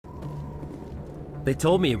They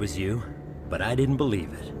told me it was you, but I didn't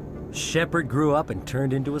believe it. Shepard grew up and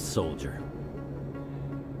turned into a soldier.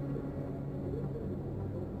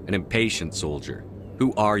 An impatient soldier.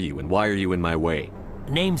 Who are you and why are you in my way?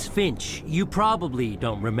 Name's Finch. You probably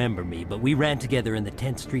don't remember me, but we ran together in the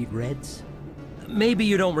 10th Street Reds. Maybe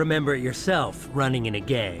you don't remember it yourself, running in a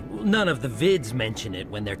gang. None of the vids mention it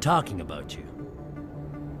when they're talking about you.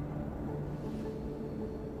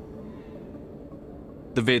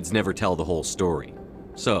 The vids never tell the whole story.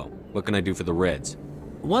 So, what can I do for the Reds?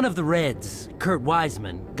 One of the Reds, Kurt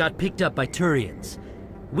Wiseman, got picked up by Turians.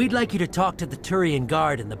 We'd like you to talk to the Turian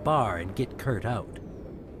guard in the bar and get Kurt out.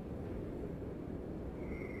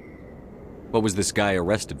 What was this guy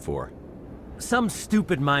arrested for? Some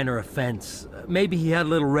stupid minor offense. Maybe he had a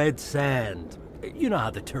little red sand. You know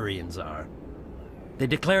how the Turians are. They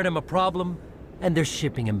declared him a problem, and they're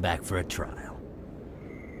shipping him back for a trial.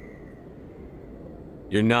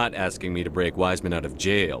 You're not asking me to break Wiseman out of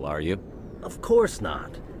jail, are you? Of course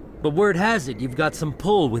not. But word has it you've got some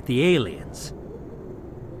pull with the aliens.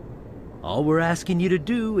 All we're asking you to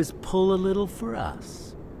do is pull a little for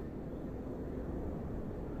us.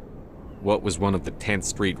 What was one of the 10th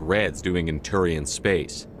Street Reds doing in Turian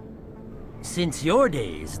space? Since your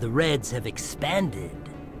days, the Reds have expanded.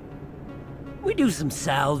 We do some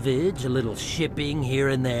salvage, a little shipping here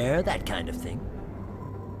and there, that kind of thing.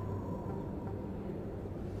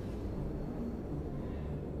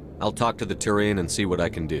 I'll talk to the Turian and see what I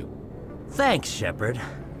can do. Thanks, Shepard.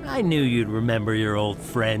 I knew you'd remember your old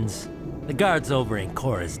friends. The guard's over in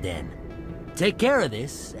Cora's den. Take care of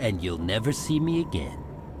this, and you'll never see me again.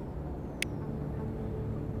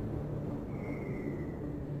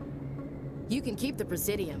 You can keep the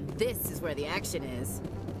Presidium. This is where the action is.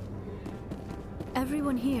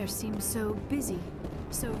 Everyone here seems so busy,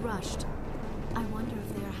 so rushed. I wonder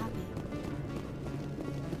if they are happy.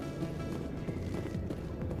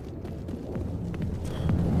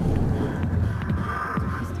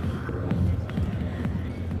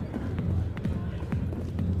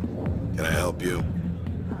 Can I help you?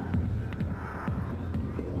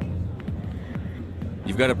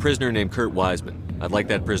 You've got a prisoner named Kurt Wiseman. I'd like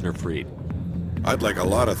that prisoner freed. I'd like a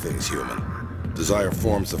lot of things, human. Desire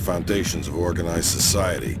forms the foundations of organized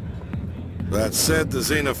society. That said, the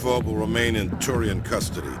xenophobe will remain in Turian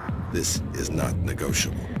custody. This is not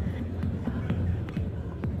negotiable.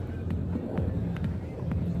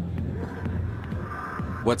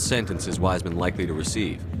 What sentence is Wiseman likely to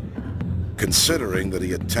receive? Considering that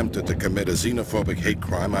he attempted to commit a xenophobic hate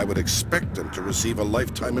crime, I would expect him to receive a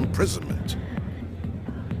lifetime imprisonment.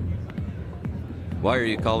 Why are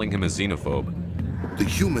you calling him a xenophobe? The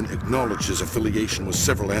human acknowledged his affiliation with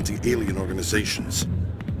several anti-alien organizations.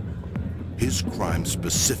 His crime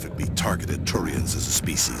specifically targeted Turians as a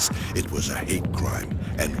species. It was a hate crime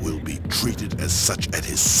and will be treated as such at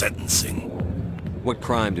his sentencing. What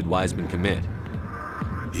crime did Wiseman commit?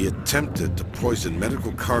 He attempted to poison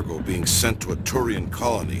medical cargo being sent to a Turian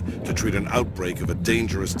colony to treat an outbreak of a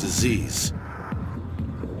dangerous disease.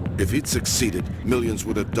 If he'd succeeded, millions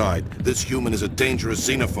would have died. This human is a dangerous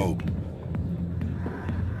xenophobe.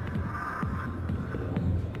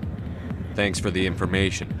 Thanks for the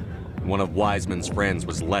information. One of Wiseman's friends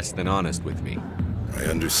was less than honest with me. I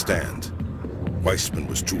understand. Weissman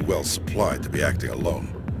was too well supplied to be acting alone.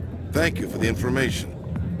 Thank you for the information.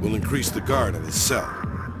 We'll increase the guard on his cell.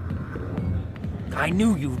 I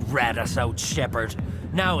knew you'd rat us out, Shepard.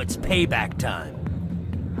 Now it's payback time.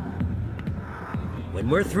 When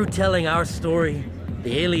we're through telling our story,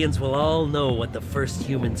 the aliens will all know what the first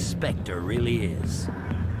human spectre really is.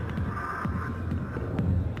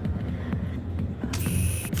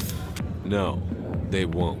 No, they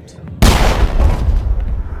won't.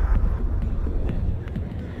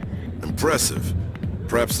 Impressive.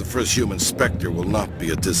 Perhaps the first human spectre will not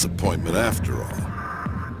be a disappointment after all.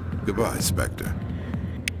 Goodbye, Spectre.